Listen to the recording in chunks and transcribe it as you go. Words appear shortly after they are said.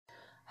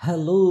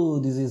Hello,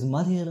 this is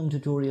Malayalam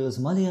Tutorials.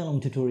 Malayalam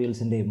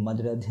Tutorialsന്റെ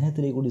മറ്റൊരു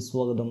അധ്യായത്തിലേക്ക് കൂടി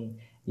സ്വാഗതം.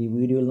 ഈ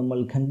വീഡിയോയിൽ നമ്മൾ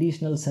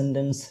കണ്ടീഷണൽ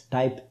സെൻറ്റൻസ്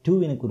ടൈപ്പ്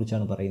 2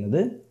 കുറിച്ചാണ് പറയുന്നത്.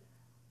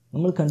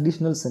 നമ്മൾ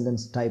കണ്ടീഷണൽ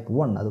സെൻറ്റൻസ് ടൈപ്പ്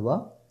 1 അഥവാ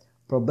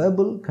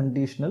പ്രൊബബിൾ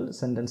കണ്ടീഷണൽ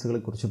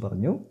സെൻറ്റൻസുകളെ കുറിച്ച്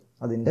പറഞ്ഞു.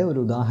 അതിൻ്റെ ഒരു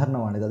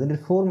ഉദാഹരണമാണിത്, അതിൻ്റെ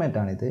ഒരു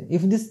ഫോർമാറ്റാണിത്.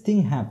 If this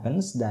thing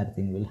happens that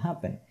thing will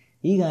happen.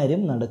 ഈ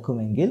കാര്യം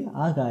നടക്കുമെങ്കിൽ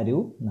ആ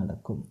കാര്യവും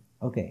നടക്കും.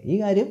 ഓക്കെ, ഈ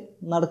കാര്യം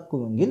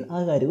നടക്കുമെങ്കിൽ ആ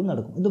കാര്യവും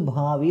നടക്കും. ഇത്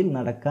ഭാവിയിൽ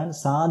നടക്കാൻ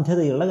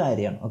സാധ്യതയുള്ള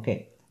കാര്യമാണ്. ഓക്കെ,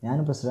 ഞാൻ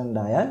പ്രസിഡൻ്റ്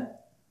ആയാൽ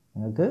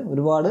നിങ്ങൾക്ക്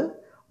ഒരുപാട്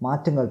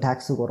മാറ്റങ്ങൾ,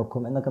 ടാക്സ്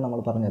കുറക്കും എന്നൊക്കെ നമ്മൾ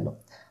പറഞ്ഞല്ലോ.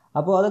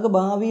 അപ്പോൾ അതൊക്കെ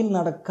ഭാവിയിൽ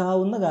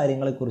നടക്കാവുന്ന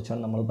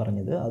കാര്യങ്ങളെക്കുറിച്ചാണ് നമ്മൾ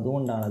പറഞ്ഞത്.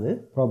 അതുകൊണ്ടാണത്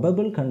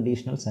പ്രൊബബിൾ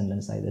കണ്ടീഷണൽ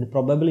സെൻറ്റൻസ് ആയത്. ഒരു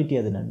പ്രൊബബിലിറ്റി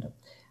അതിനുണ്ട്.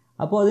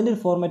 അപ്പോൾ അതിൻ്റെ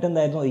ഒരു ഫോർമാറ്റ്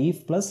എന്തായിരുന്നു?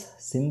 If plus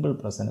simple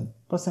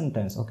present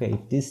tense. Okay,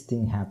 if this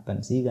thing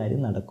happens, ഈ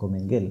കാര്യം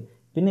നടക്കുമെങ്കിൽ.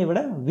 പിന്നെ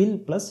ഇവിടെ വിൽ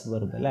പ്ലസ്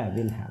വെർബ് അല്ലേ,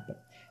 വിൽ ഹാപ്പൻ.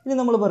 ഇനി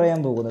നമ്മൾ പറയാൻ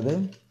പോകുന്നത്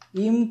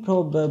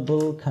ഇംപ്രോബബിൾ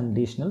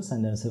കണ്ടീഷണൽ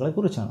സെൻറ്റൻസുകളെ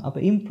കുറിച്ചാണ്. അപ്പോൾ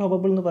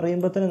ഇംപ്രോബബിൾ എന്ന്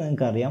പറയുമ്പോൾ തന്നെ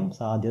നിങ്ങൾക്കറിയാം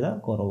സാധ്യത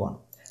കുറവാണ്,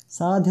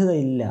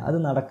 സാധ്യതയില്ല, അത്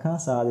നടക്കാൻ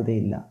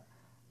സാധ്യതയില്ല.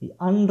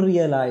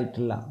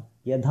 അൺറിയലായിട്ടുള്ള,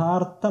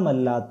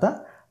 യഥാർത്ഥമല്ലാത്ത,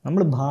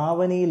 നമ്മൾ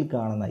ഭാവനയിൽ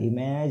കാണുന്ന,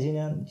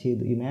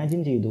 ഇമാജിൻ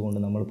ചെയ്തുകൊണ്ട്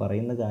നമ്മൾ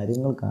പറയുന്ന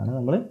കാര്യങ്ങൾക്കാണ്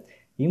നമ്മൾ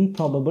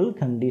ഇംപ്രോബബിൾ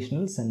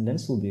കണ്ടീഷണൽ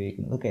സെൻറ്റൻസ്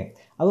ഉപയോഗിക്കുന്നത്. ഓക്കെ,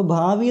 അപ്പോൾ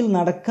ഭാവിയിൽ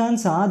നടക്കാൻ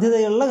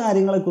സാധ്യതയുള്ള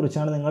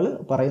കാര്യങ്ങളെക്കുറിച്ചാണ് നിങ്ങൾ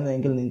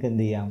പറയുന്നതെങ്കിൽ നിങ്ങൾക്ക്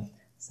എന്ത് ചെയ്യാം?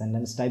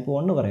 സെൻറ്റൻസ് ടൈപ്പ്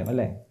 1 പറയാം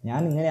അല്ലേ.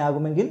 ഞാൻ ഇങ്ങനെ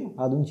ആകുമെങ്കിൽ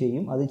അതും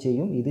ചെയ്യും, അത്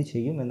ചെയ്യും, ഇത്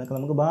ചെയ്യും എന്നൊക്കെ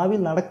നമുക്ക്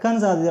ഭാവിയിൽ നടക്കാൻ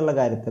സാധ്യതയുള്ള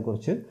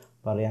കാര്യത്തെക്കുറിച്ച്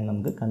പറയാൻ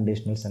നമുക്ക്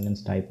കണ്ടീഷണൽ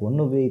സെൻറ്റൻസ് ടൈപ്പ് 1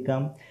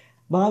 ഉപയോഗിക്കാം.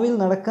 ഭാവിയിൽ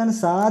നടക്കാൻ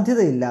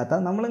സാധ്യതയില്ലാത്ത,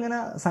 നമ്മളിങ്ങനെ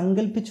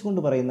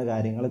സങ്കല്പിച്ചുകൊണ്ട് പറയുന്ന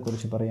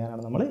കാര്യങ്ങളെക്കുറിച്ച്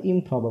പറയാനാണ് നമ്മൾ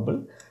ഇംപ്രോബബിൾ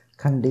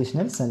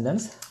കണ്ടീഷണൽ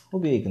സെൻറ്റൻസ്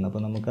ഉപയോഗിക്കുന്നത്.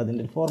 അപ്പോൾ നമുക്ക്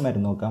അതിൻ്റെ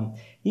ഫോർമാറ്റ് നോക്കാം.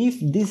 ഇഫ്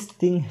ദിസ്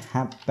തിങ്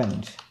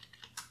ഹാപ്പൻഡ്,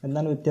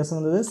 എന്താണ് വ്യത്യാസം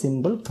എന്നത്?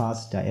 സിമ്പിൾ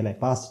പാസ്റ്റ് ആയി അല്ലേ,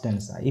 പാസ്റ്റ്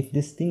ടെൻസ് ആയി. ഇഫ്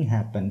ദിസ് തിങ്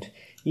ഹാപ്പൻഡ്,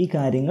 ഈ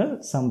കാര്യങ്ങൾ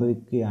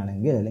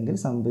സംഭവിക്കുകയാണെങ്കിൽ, അല്ലെങ്കിൽ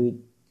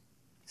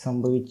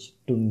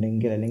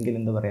സംഭവിച്ചിട്ടുണ്ടെങ്കിൽ, അല്ലെങ്കിൽ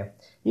എന്താ പറയുക,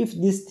 if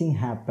this thing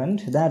happened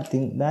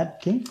that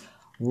thing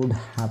would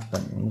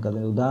happen.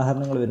 നമുക്കതിന്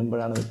ഉദാഹരണങ്ങൾ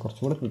വരുമ്പോഴാണ്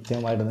കുറച്ചുകൂടെ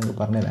കൃത്യമായിട്ട് നിങ്ങൾക്ക്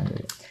പറഞ്ഞു തരാൻ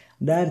കഴിയും.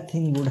 That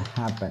thing would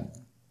happen.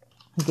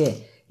 Okay,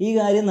 ഈ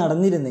കാര്യം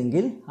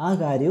നടന്നിരുന്നെങ്കിൽ ആ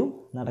കാര്യവും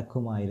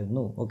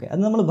നടക്കുമായിരുന്നു. ഓക്കെ,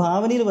 അത് നമ്മൾ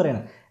ഭാവനയിൽ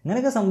പറയണം.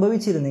 അങ്ങനെയൊക്കെ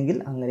സംഭവിച്ചിരുന്നെങ്കിൽ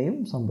അങ്ങനെയും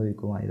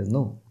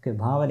സംഭവിക്കുമായിരുന്നു. ഓക്കെ,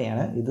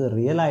 ഭാവനയാണ് ഇത്.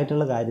 റിയൽ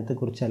ആയിട്ടുള്ള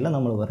കാര്യത്തെക്കുറിച്ചല്ല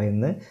നമ്മൾ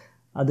പറയുന്നത്.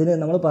 അതിന്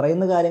നമ്മൾ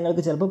പറയുന്ന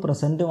കാര്യങ്ങൾക്ക് ചിലപ്പോൾ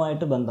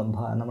പ്രസൻറ്റുമായിട്ട് ബന്ധം,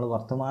 നമ്മൾ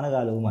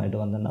വർത്തമാനകാലവുമായിട്ട്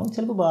ബന്ധം ഉണ്ടാവും,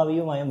 ചിലപ്പോൾ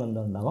ഭാവിയുമായും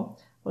ബന്ധം ഉണ്ടാവാം.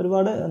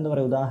 ഒരുപാട് എന്താ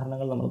പറയുക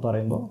ഉദാഹരണങ്ങൾ നമ്മൾ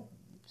പറയുമ്പോൾ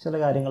ചില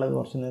കാര്യങ്ങളൊക്കെ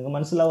കുറച്ച് നിങ്ങൾക്ക്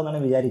മനസ്സിലാവുമെന്നാണ്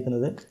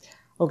വിചാരിക്കുന്നത്.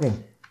 ഓക്കെ,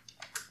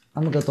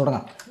 നമുക്ക്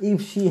തുടങ്ങാം.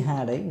 If she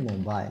had A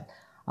mobile,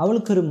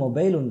 അവൾക്കൊരു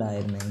മൊബൈൽ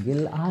ഉണ്ടായിരുന്നെങ്കിൽ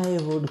ഐ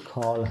വുഡ്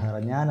കോൾ ഹെർ,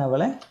 ഞാൻ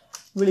അവളെ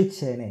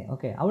വിളിച്ചേനെ.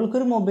 ഓക്കെ,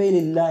 അവൾക്കൊരു മൊബൈൽ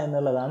ഇല്ല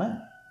എന്നുള്ളതാണ്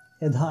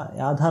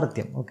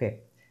യാഥാർത്ഥ്യം. ഓക്കെ,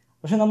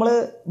 പക്ഷെ നമ്മൾ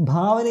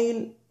ഭാവനയിൽ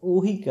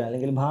ഊഹിക്കുക,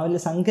 അല്ലെങ്കിൽ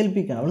ഭാവനയിൽ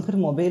സങ്കല്പിക്കുക, അവൾക്കൊരു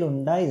മൊബൈൽ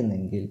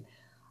ഉണ്ടായിരുന്നെങ്കിൽ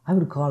ഐ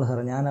വുഡ് കോൾ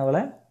ഹെർ, ഞാൻ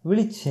അവളെ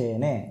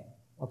വിളിച്ചേനെ.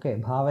 ഓക്കെ,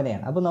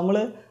 ഭാവനയാണ്. അപ്പോൾ നമ്മൾ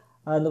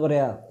എന്താ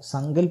പറയുക,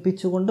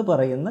 സങ്കല്പിച്ചുകൊണ്ട്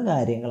പറയുന്ന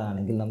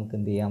കാര്യങ്ങളാണെങ്കിൽ നമുക്ക്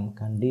എന്ത് ചെയ്യാം?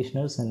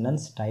 കണ്ടീഷണൽ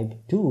സെൻറ്റൻസ് ടൈപ്പ്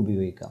 2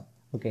 ഉപയോഗിക്കാം.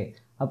 ഓക്കെ,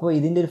 അപ്പോൾ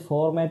ഇതിൻ്റെ ഒരു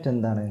ഫോർമാറ്റ്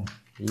എന്താണ്?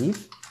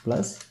 If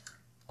plus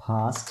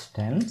past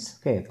tense.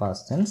 Okay,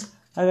 past tense.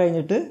 അത്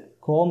കഴിഞ്ഞിട്ട്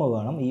കോമ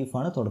വേണം.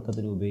 ഈഫാണ്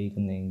തുടക്കത്തിൽ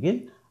ഉപയോഗിക്കുന്നതെങ്കിൽ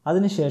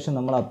അതിനുശേഷം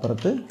നമ്മൾ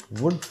അപ്പുറത്ത്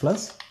വുഡ്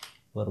പ്ലസ്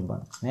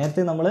വെർബാണ്.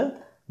 നേരത്തെ നമ്മൾ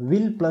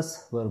വിൽ പ്ലസ്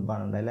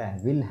വെർബാണ് ഉണ്ട് അല്ലേ,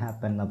 വിൽ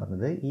ഹാപ്പൻ എന്നാണ്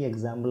പറഞ്ഞത്. ഈ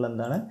എക്സാമ്പിൾ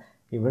എന്താണ്?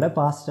 ഇവിടെ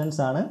പാസ്റ്റ് ടെൻസ്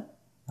ആണ്,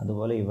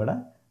 അതുപോലെ ഇവിടെ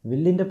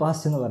വില്ലിൻ്റെ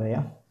പാസ്റ്റ് എന്ന്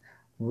പറയാം,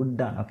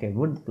 വുഡാണ്. Okay,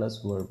 would plus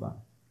വെർബാണ്.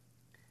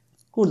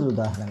 കൂടുതൽ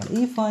ഉദാഹരണങ്ങൾ.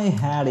 If I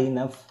had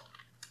enough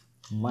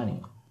money,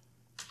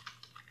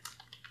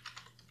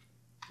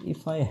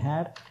 if I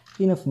had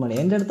enough മണി,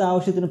 എൻ്റെ അടുത്ത്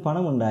ആവശ്യത്തിന്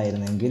പണം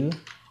ഉണ്ടായിരുന്നെങ്കിൽ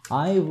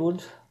I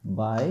would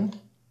by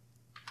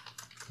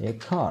A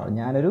car,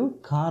 ഞാനൊരു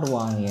കാർ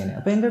വാങ്ങിയേനെ.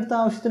 അപ്പോൾ എൻ്റെ അടുത്ത്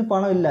ആവശ്യത്തിന്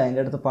പണമില്ല,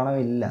 എൻ്റെ അടുത്ത്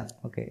പണമില്ല.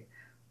 ഓക്കെ,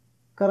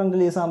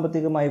 കറൻ്റ്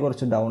സാമ്പത്തികമായി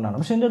കുറച്ച് ഡൗൺ ആണ്,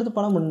 പക്ഷേ എൻ്റെ അടുത്ത്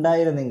പണം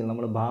ഉണ്ടായിരുന്നെങ്കിൽ,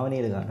 നമ്മൾ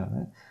ഭാവനയിൽ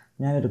കാണാണ്,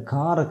 ഞാനൊരു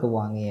കാറൊക്കെ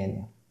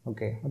വാങ്ങിയേനെ.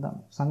 ഓക്കെ,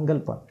 അതാണ്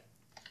സങ്കല്പം.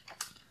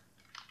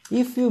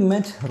 ഇഫ് യു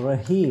മെറ്റ്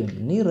റഹീം,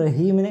 നീ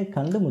റഹീമിനെ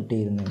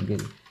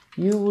കണ്ടുമുട്ടിയിരുന്നെങ്കിൽ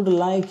യു വുഡ്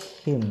ലൈക്ക്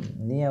ഹിം,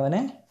 നീ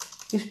അവനെ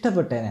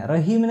ഇഷ്ടപ്പെട്ടേനെ.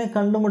 റഹീമിനെ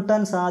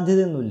കണ്ടുമുട്ടാൻ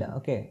സാധ്യതയൊന്നുമില്ല.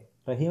 ഓക്കെ,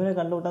 റഹീമിനെ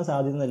കണ്ടുമുട്ടാൻ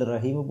സാധ്യതയൊന്നുമില്ല,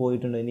 റഹീം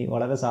പോയിട്ടുണ്ട്, ഇനി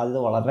സാധ്യത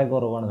വളരെ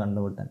കുറവാണ്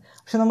കണ്ടുമുട്ടാൻ.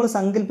 പക്ഷെ നമ്മൾ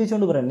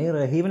സങ്കല്പിച്ചുകൊണ്ട് പറയാം, നീ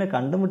റഹീമിനെ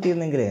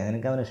കണ്ടുമുട്ടിയിരുന്നെങ്കിലേ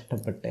എനിക്ക് അവനെ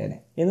ഇഷ്ടപ്പെട്ടേനെ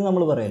എന്ന്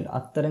നമ്മൾ പറയുമല്ലോ.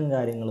 അത്തരം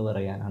കാര്യങ്ങൾ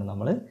പറയാനാണ്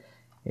നമ്മൾ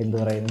എന്ത്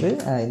പറയുന്നത്,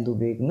 എന്ത്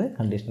ഉപയോഗിക്കുന്നത്?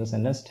 Conditional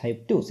sentence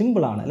type 2.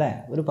 സിമ്പിളാണ് അല്ലേ,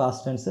 ഒരു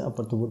പാസ്റ്റ് ടെൻസ്,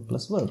 അപ്പുറത്ത് would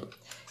plus verb.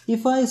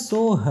 If I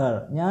so her,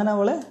 ഞാൻ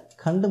അവളെ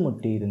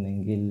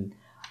കണ്ടുമുട്ടിയിരുന്നെങ്കിൽ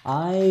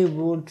ഐ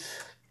വുഡ്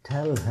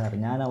ടെൽ ഹെർ,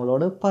 ഞാൻ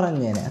അവളോട്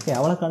പറഞ്ഞേനെ. ഓക്കെ,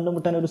 അവളെ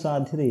കണ്ടുമുട്ടാൻ ഒരു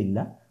സാധ്യതയില്ല,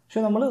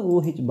 പക്ഷെ നമ്മൾ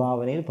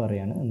ഭാവനയിൽ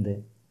പറയാണ് എന്ത്?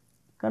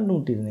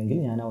 കണ്ടുമുട്ടിയിരുന്നെങ്കിൽ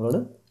ഞാൻ അവളോട്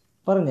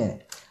പറഞ്ഞേനെ.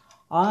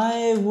 I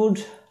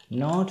would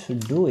not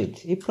do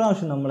it.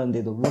 ഇപ്രാവശ്യം നമ്മൾ എന്ത്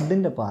ചെയ്തു?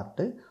 വുഡിൻ്റെ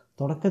പാർട്ട്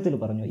തുടക്കത്തിൽ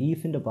പറഞ്ഞു,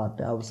 ഈഫിൻ്റെ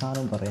പാർട്ട്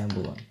അവസാനം പറയാൻ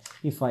പോവാണ്.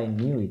 ഇഫ് ഐ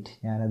ന്യൂ ഇറ്റ്,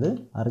 ഞാനത്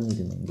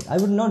അറിഞ്ഞിരുന്നെങ്കിൽ. I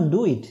would not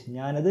do it,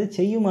 ഞാനത്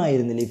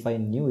ചെയ്യുമായിരുന്നില്ല. ഇഫ് ഐ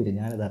ന്യൂ ഇറ്റ്,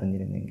 ഞാനത്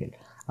അറിഞ്ഞിരുന്നെങ്കിൽ.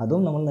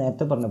 അതും നമ്മൾ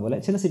നേരത്തെ പറഞ്ഞ പോലെ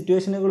ചില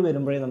സിറ്റുവേഷനുകൾ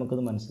വരുമ്പോഴേ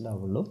നമുക്കത്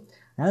മനസ്സിലാവുള്ളൂ.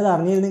 ഞാനത്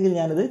അറിഞ്ഞിരുന്നെങ്കിൽ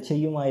ഞാനത്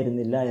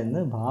ചെയ്യുമായിരുന്നില്ല എന്ന്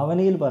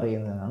ഭാവനയിൽ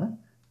പറയുന്നതാണ്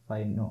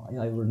I know.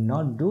 I would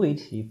not do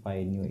it if I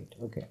new it.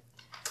 Okay.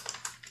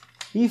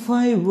 If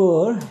I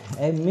where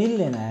A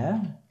millionaire,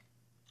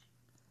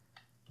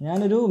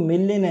 ഞാനൊരു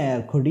millionaire,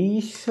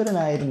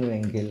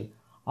 കൊടീശ്വരനായിരുന്നുവെങ്കിൽ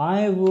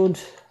I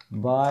would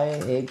by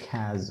A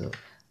castle,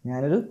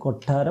 ഞാനൊരു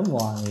കൊട്ടാരം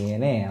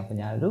വാങ്ങിയേനെ. അപ്പോൾ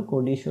ഞാനൊരു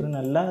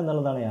കോടീശ്വരനല്ല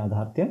എന്നുള്ളതാണ്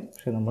യാഥാർത്ഥ്യം,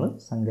 പക്ഷെ നമ്മൾ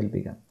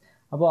സങ്കല്പിക്കാം.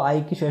 അപ്പോൾ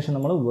ഐക്ക് ശേഷം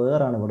നമ്മൾ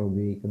വേറാണ് ഇവിടെ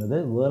ഉപയോഗിക്കുന്നത്.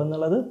 വേർ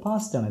എന്നുള്ളത്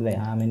പാസ്റ്റാണ് അല്ലേ,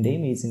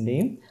 ആമിൻ്റെയും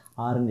ഈസിൻ്റെയും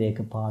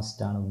ആറിൻ്റെയൊക്കെ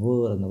പാസ്റ്റാണ്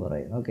വേർ എന്ന്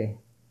പറയുന്നത്. ഓക്കെ,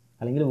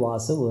 അല്ലെങ്കിൽ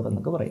വാസ് വേർ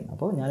എന്നൊക്കെ പറയും.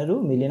 അപ്പോൾ ഞാനൊരു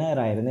മില്യനെയർ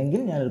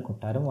ആയിരുന്നെങ്കിൽ ഞാനൊരു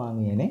കൊട്ടാരം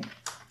വാങ്ങിയേനെ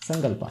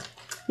സങ്കല്പം.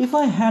 ഇഫ്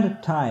ഐ ഹാഡ്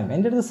ടൈം,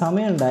 എൻ്റെ അടുത്ത്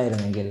സമയം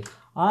ഉണ്ടായിരുന്നെങ്കിൽ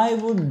I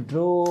would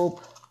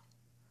drop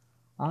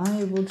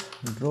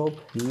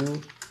U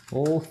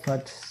of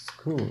at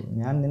school,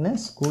 ഞാൻ നിന്നെ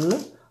സ്കൂളിൽ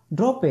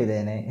ഡ്രോപ്പ്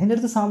ചെയ്തേനെ. എൻ്റെ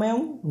അടുത്ത് സമയം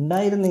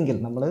ഉണ്ടായിരുന്നെങ്കിൽ,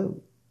 നമ്മൾ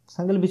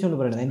സങ്കല്പിച്ചുകൊണ്ട്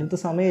പറയുന്നത് എൻ്റെ അടുത്ത്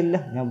സമയമില്ല,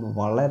 ഞാൻ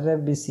വളരെ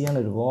ബിസിയാണ്,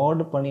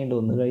 ഒരുപാട് പണിയുണ്ട്,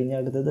 ഒന്ന് കഴിഞ്ഞ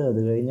അടുത്തത്, അത്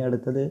കഴിഞ്ഞ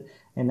അടുത്തത്,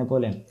 എന്നെ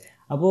പോലെയാണ്.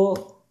 അപ്പോൾ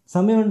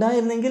സമയം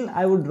ഉണ്ടായിരുന്നെങ്കിൽ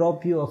I would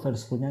drop U of at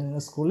school, ഞാൻ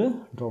നിന്നെ സ്കൂളിൽ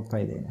drop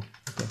ചെയ്തേനെ.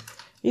 Okay.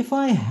 If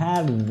I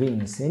had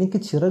wings, എനിക്ക്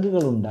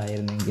ചിറകുകൾ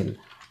ഉണ്ടായിരുന്നെങ്കിൽ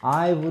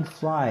ഐ വുഡ്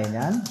ഫ്ലൈ,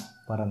 ഞാൻ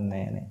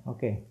പറന്നേനെ.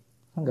 ഓക്കെ,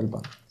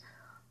 സങ്കല്പം.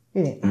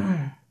 ഇനി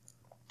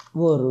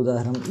വേറൊരു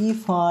ഉദാഹരണം.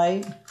 If I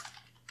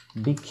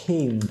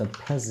became the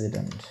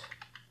president,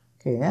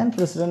 okay, ഞാൻ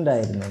പ്രസിഡൻ്റ്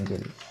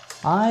ആയിരുന്നെങ്കിൽ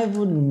I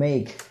would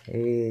make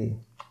a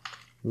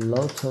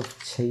lot of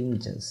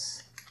changes,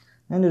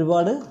 ഞാൻ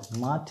ഒരുപാട്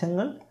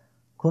മാറ്റങ്ങൾ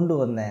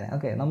കൊണ്ടുവന്നേനെ.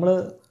 ഓക്കെ, നമ്മൾ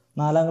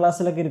 4ാം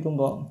ക്ലാസ്സിലൊക്കെ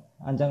ഇരിക്കുമ്പോൾ,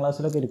 5ാം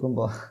ക്ലാസ്സിലൊക്കെ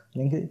ഇരിക്കുമ്പോൾ,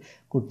 അല്ലെങ്കിൽ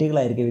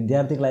കുട്ടികളായിരിക്കും,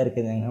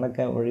 വിദ്യാർത്ഥികളായിരിക്കും,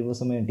 ഞങ്ങളൊക്കെ ഒഴിവ്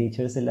സമയം,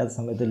 ടീച്ചേഴ്സ് ഇല്ലാത്ത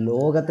സമയത്ത്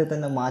ലോകത്തെ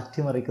തന്നെ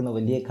മാറ്റിമറിക്കുന്ന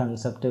വലിയ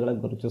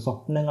കൺസെപ്റ്റുകളെക്കുറിച്ച്,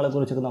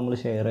 സ്വപ്നങ്ങളെക്കുറിച്ചൊക്കെ നമ്മൾ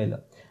ഷെയർ ചെയ്യില്ല.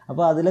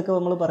 അപ്പോൾ അതിലൊക്കെ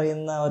നമ്മൾ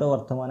പറയുന്ന ഓരോ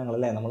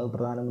വർത്തമാനങ്ങളല്ലേ, നമ്മൾ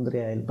പ്രധാനമന്ത്രി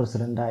ആയാൽ,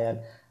 പ്രസിഡൻ്റ് ആയാൽ,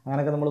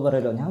 അങ്ങനെയൊക്കെ നമ്മൾ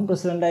പറയുമല്ലോ, ഞാൻ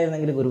പ്രസിഡൻ്റ്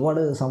ആയിരുന്നെങ്കിൽ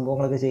ഒരുപാട്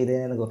സംഭവങ്ങളൊക്കെ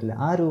ചെയ്തേനെന്നൊക്കെ പറ്റില്ല.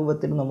 ആ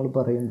രൂപത്തിൽ നമ്മൾ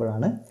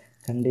പറയുമ്പോഴാണ്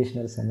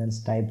കണ്ടീഷണൽ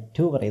സെൻറ്റൻസ് ടൈപ്പ്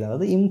 2 പറയുന്നത്.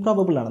 അത്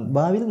ഇംപ്രോബബിൾ ആണ്,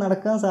 ഭാവിയിൽ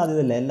നടക്കാൻ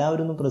സാധ്യതയില്ല.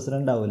 എല്ലാവരും ഒന്നും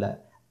പ്രസിഡൻ്റ് ആവില്ല,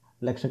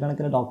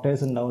 ലക്ഷക്കണക്കിന്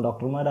ഡോക്ടേഴ്സ് ഉണ്ടാവും,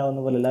 ഡോക്ടർമാരാവുന്ന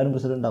പോലെ എല്ലാവരും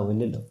പ്രസിഡൻ്റ്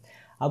ആവില്ലല്ലോ.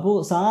 അപ്പോൾ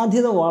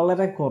സാധ്യത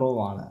വളരെ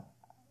കുറവാണ്.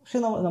 പക്ഷെ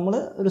നമ്മൾ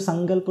ഒരു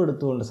സങ്കല്പം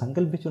എടുത്തുകൊണ്ട്,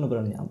 സങ്കല്പിച്ചുകൊണ്ട്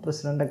പറയുന്നത് ഞാൻ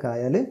പ്രസിഡൻ്റൊക്കെ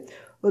ആയാൽ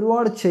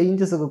ഒരുപാട്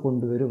ചേഞ്ചസ് ഒക്കെ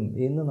കൊണ്ടുവരും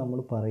എന്ന് നമ്മൾ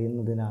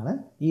പറയുന്നതിനാണ്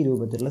ഈ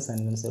രൂപത്തിലുള്ള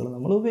സെൻറ്റൻസുകൾ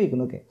നമ്മൾ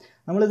ഉപയോഗിക്കുന്നത്. ഓക്കെ,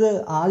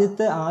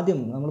 നമ്മളിത് ആദ്യം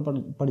നമ്മൾ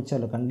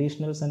പഠിച്ചല്ലോ,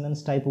 കണ്ടീഷണൽ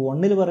സെൻറ്റൻസ് ടൈപ്പ്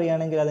 1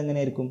 പറയുകയാണെങ്കിൽ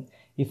അതെങ്ങനെയായിരിക്കും?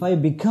 If I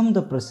become the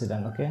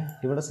president. Okay,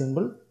 ഇവിടെ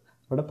സിമ്പിൾ,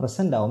 ഇവിടെ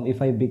പ്രസൻ്റ് ആവും.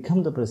 If I become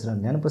the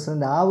president, ഞാൻ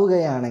പ്രസിഡൻ്റ്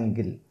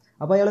ആവുകയാണെങ്കിൽ,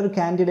 അപ്പോൾ അയാളൊരു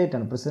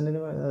കാൻഡിഡേറ്റാണ്,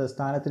 പ്രസിഡൻറ്റിന്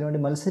സ്ഥാനത്തിന് വേണ്ടി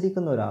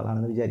മത്സരിക്കുന്ന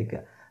ഒരാളാണെന്ന് വിചാരിക്കുക.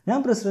 ഞാൻ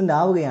പ്രസിഡൻ്റ്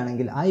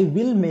ആവുകയാണെങ്കിൽ I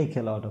will make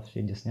a lot of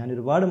changes, ഞാൻ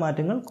ഒരുപാട്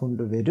മാറ്റങ്ങൾ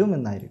കൊണ്ടുവരും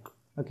എന്നായിരിക്കും.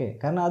 ഓക്കെ,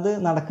 കാരണം അത്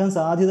നടക്കാൻ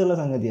സാധ്യതയുള്ള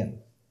സംഗതിയാണ്,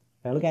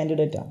 അയാൾ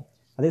കാൻഡിഡേറ്റാണ്.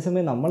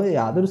 അതേസമയം നമ്മൾ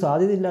യാതൊരു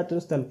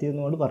സാധ്യതയില്ലാത്തൊരു സ്ഥലത്ത്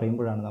നിന്നുകൊണ്ട്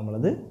പറയുമ്പോഴാണ്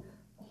നമ്മളത്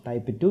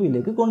ടൈപ്പ്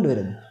 2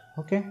 കൊണ്ടുവരുന്നത്.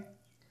 Okay.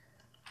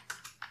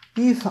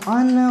 If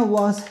Anna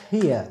was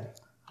here,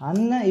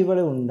 അന്ന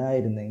ഇവിടെ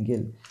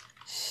ഉണ്ടായിരുന്നെങ്കിൽ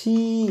ഷീ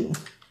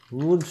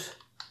വുഡ്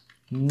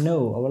നോ,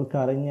 അവൾക്ക്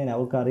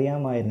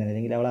അറിയാമായിരുന്നേ,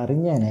 അല്ലെങ്കിൽ അവൾ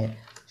അറിഞ്ഞേനെ.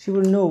 She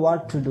would no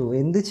what to do,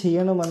 എന്ത്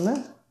ചെയ്യണമെന്ന്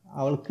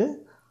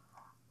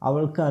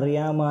അവൾക്ക്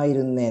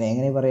അറിയാമായിരുന്നേനെ.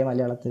 എങ്ങനെ പറയാം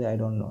മലയാളത്തിൽ? I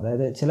don't know.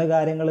 അതായത് ചില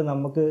കാര്യങ്ങൾ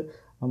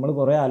നമ്മൾ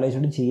കുറേ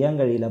ആലോചിച്ചിട്ട് ചെയ്യാൻ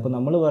കഴിയില്ല. അപ്പോൾ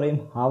നമ്മൾ പറയും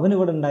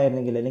അവനിവിടെ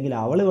ഉണ്ടായിരുന്നെങ്കിൽ, അല്ലെങ്കിൽ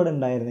അവളിവിടെ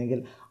ഉണ്ടായിരുന്നെങ്കിൽ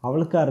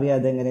അവൾക്ക്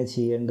അറിയാതെ എങ്ങനെ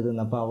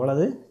ചെയ്യേണ്ടതെന്ന്, അപ്പോൾ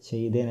അവളത്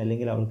ചെയ്തേനെ,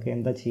 അല്ലെങ്കിൽ അവൾക്ക്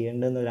എന്താ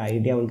ചെയ്യേണ്ടതെന്ന് ഒരു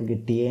ഐഡിയ അവൾക്ക്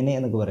കിട്ടിയേനെ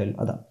എന്നൊക്കെ പറയുമല്ലോ,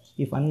 അതാ.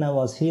 If Anna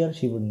was here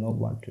she would no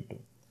what to do.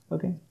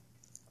 Okay.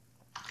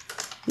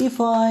 If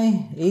I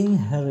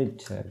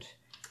inherited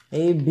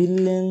 $1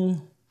 billion,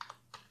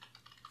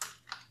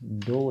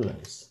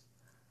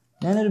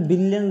 ഞാനൊരു $1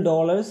 billion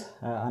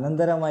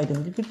അനന്തരമായിട്ട്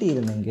എനിക്ക്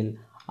കിട്ടിയിരുന്നെങ്കിൽ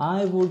I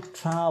would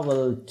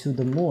travel to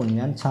the moon,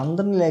 ഞാൻ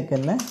ചന്ദ്രനിലേക്ക്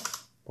തന്നെ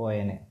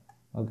പോയേനെ.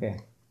 ഓക്കെ,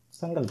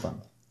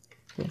 സങ്കല്പമാണ്.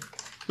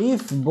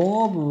 If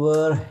Bob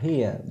where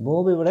here,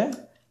 Bob ഇവിടെ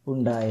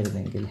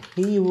ഉണ്ടായിരുന്നെങ്കിൽ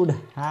he would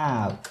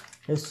have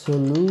A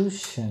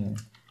solution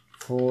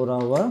for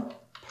our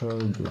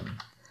problem.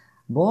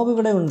 Bob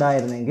ഇവിടെ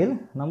ഉണ്ടായിരുന്നെങ്കിൽ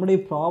നമ്മുടെ ഈ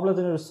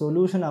പ്രോബ്ലത്തിനൊരു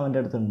സൊല്യൂഷൻ അവൻ്റെ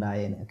അടുത്ത്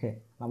ഉണ്ടായേനെ. ഓക്കെ,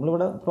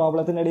 നമ്മളിവിടെ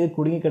പ്രോബ്ലത്തിൻ്റെ ഇടയിൽ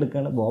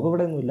കുടുങ്ങിക്കിടക്കുകയാണ്, ബോബ്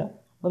ഇവിടെ ഒന്നുമില്ല.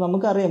 അപ്പോൾ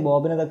നമുക്കറിയാം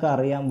ബോബിന് ഇതൊക്കെ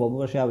അറിയാം, ബോബ്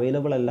പക്ഷേ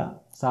അവൈലബിൾ അല്ല,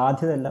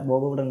 സാധ്യതയല്ല,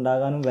 ബോബ് ഇവിടെ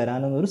ഉണ്ടാകാനും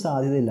വരാനൊന്നും ഒരു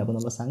സാധ്യതയില്ല. അപ്പോൾ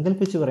നമ്മൾ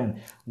സങ്കല്പിച്ച് പറയണം,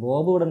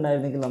 ബോബ് ഇവിടെ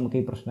ഉണ്ടായിരുന്നെങ്കിൽ നമുക്ക്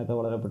ഈ പ്രശ്നമൊക്കെ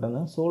വളരെ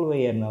പെട്ടെന്ന് സോൾവ്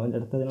ചെയ്യായിരുന്നു, അവൻ്റെ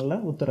അടുത്ത് അതിനുള്ള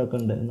ഉത്തരമൊക്കെ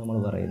ഉണ്ട് എന്ന് നമ്മൾ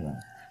പറയുന്നത്.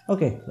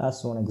 Okay,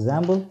 last one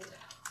example.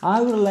 I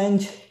will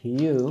lent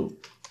U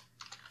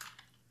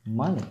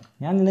മണി,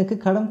 ഞാൻ നിനക്ക്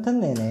കടം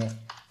തന്നേനെ.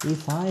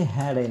 ഇഫ് ഐ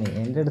ഹാഡ് എനി,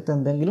 എൻ്റെ അടുത്ത്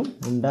എന്തെങ്കിലും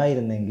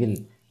ഉണ്ടായിരുന്നെങ്കിൽ,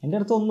 എൻ്റെ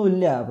അടുത്ത്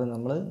ഒന്നുമില്ല, അപ്പോൾ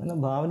നമ്മൾ ഇങ്ങനെ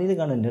ഭാവനയിൽ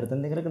കാണും, എൻ്റെ അടുത്ത്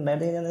എന്തെങ്കിലുമൊക്കെ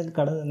ഉണ്ടായിരുന്നെങ്കിൽ ഞാൻ നിനക്ക്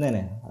കടം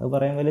തന്നേനെ. അത്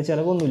പറയാൻ വലിയ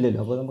ചിലവൊന്നും ഇല്ലല്ലോ,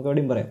 അപ്പോൾ നമുക്ക്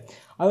എവിടെയും പറയാം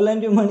I will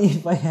lent U money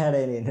if I had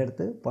any, എൻ്റെ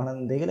അടുത്ത് പണം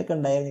എന്തെങ്കിലുമൊക്കെ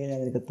ഉണ്ടായിരുന്നെങ്കിൽ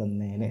ഞാൻ നിനക്ക്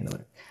തന്നേനെ എന്ന്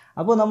പറയും.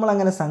 അപ്പോൾ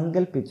നമ്മളങ്ങനെ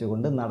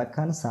സങ്കല്പിച്ചുകൊണ്ട്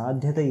നടക്കാൻ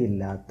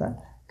സാധ്യതയില്ലാത്ത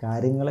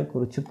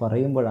കാര്യങ്ങളെക്കുറിച്ച്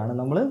പറയുമ്പോഴാണ്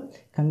നമ്മൾ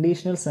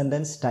കണ്ടീഷണൽ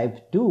സെൻറ്റൻസ് ടൈപ്പ്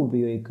 2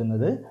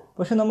 ഉപയോഗിക്കുന്നത്.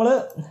 പക്ഷെ നമ്മൾ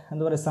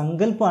എന്താ പറയുക,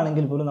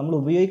 സങ്കല്പമാണെങ്കിൽ പോലും നമ്മൾ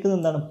ഉപയോഗിക്കുന്നത്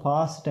എന്താണ്?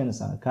 പാസ്റ്റ്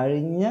ടെൻസ് ആണ്.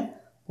 കഴിഞ്ഞ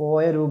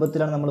പോയ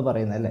രൂപത്തിലാണ് നമ്മൾ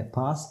പറയുന്നത് അല്ലേ,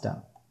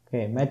 പാസ്റ്റാണ്.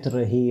 ഓക്കെ, മെറ്റ്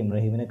റഹീം,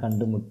 റഹീമിനെ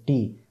കണ്ടുമുട്ടി.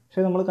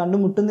 പക്ഷേ നമ്മൾ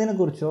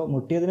കണ്ടുമുട്ടുന്നതിനെക്കുറിച്ചോ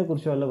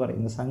മുട്ടിയതിനെക്കുറിച്ചോ അല്ല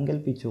പറയുന്നത്,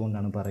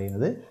 സങ്കല്പിച്ചുകൊണ്ടാണ്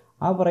പറയുന്നത്.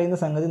 ആ പറയുന്ന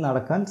സംഗതി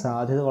നടക്കാൻ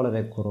സാധ്യത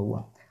വളരെ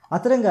കുറവാണ്.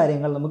 അത്തരം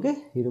കാര്യങ്ങൾ നമുക്ക്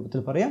ഈ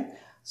രൂപത്തിൽ പറയാം.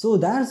 So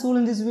that's all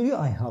in this video.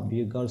 I hope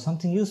you got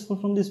something useful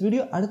from this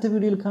video. അടുത്ത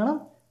വീഡിയോയിൽ കാണാം.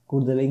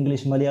 കൂടുതൽ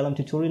ഇംഗ്ലീഷ് മലയാളം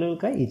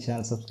ട്യൂട്ടോറിയലുകൾക്കായി ഈ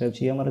ചാനൽ സബ്സ്ക്രൈബ്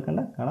ചെയ്യാൻ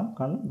മറക്കണ്ട.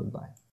 കാണാം. Good bye.